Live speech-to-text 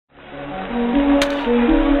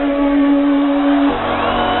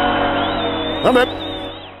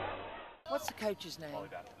What's the coach's name?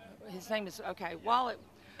 His name is, okay, Wally.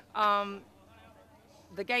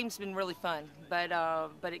 The game's been really fun, but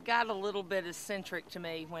it got a little bit eccentric to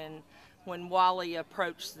me when Wally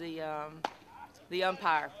approached the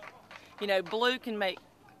umpire. You know, Blue can make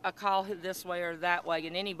a call this way or that way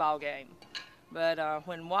in any ball game, but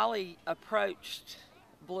when Wally approached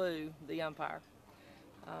Blue, the umpire,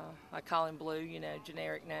 I call him Blue, you know,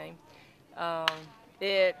 generic name. I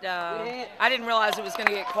didn't realize it was going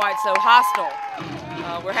to get quite so hostile.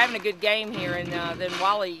 We're having a good game here, and then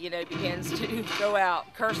Wally, you know, begins to throw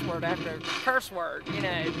out curse word after curse word, you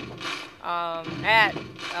know, at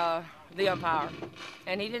the umpire,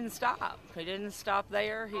 and he didn't stop. He didn't stop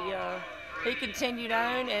there. He continued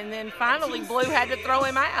on, and then finally Blue had to throw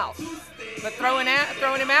him out. But throwing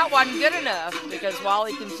him out wasn't good enough because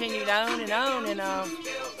Wally continued on and on, and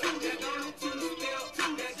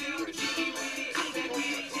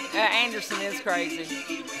Anderson is crazy.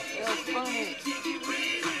 It's funny.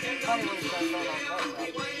 Funny when he starts going on that.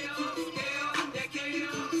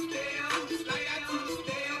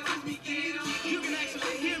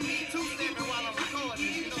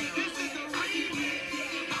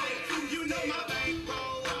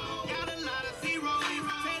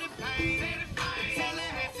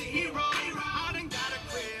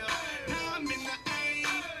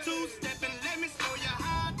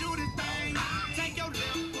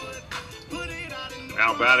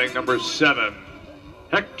 Now batting number 7,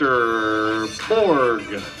 Hector Borg.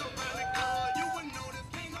 So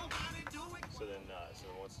then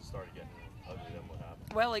once it started getting ugly, then what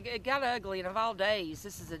happened? Well, it got ugly, and of all days,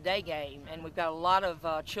 this is a day game, and we've got a lot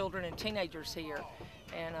of children and teenagers here,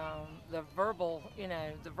 and the verbal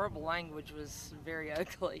language was very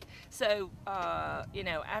ugly. So, you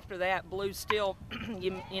know, after that, Blue still,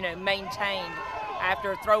 you know, maintained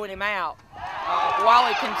after throwing him out.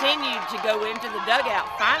 Wally continued to go into the dugout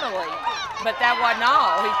finally, but that wasn't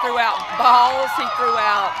all. He threw out balls, he threw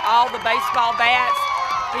out all the baseball bats,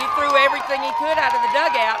 he threw everything he could out of the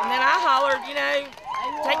dugout, and then I hollered, you know,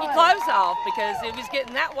 take your clothes off, because it was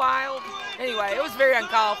getting that wild. Anyway, it was very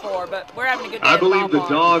uncalled for, but we're having a good day. I believe the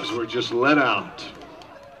dogs were just let out.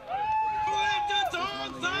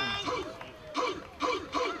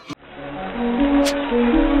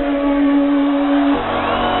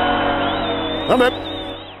 I'm up.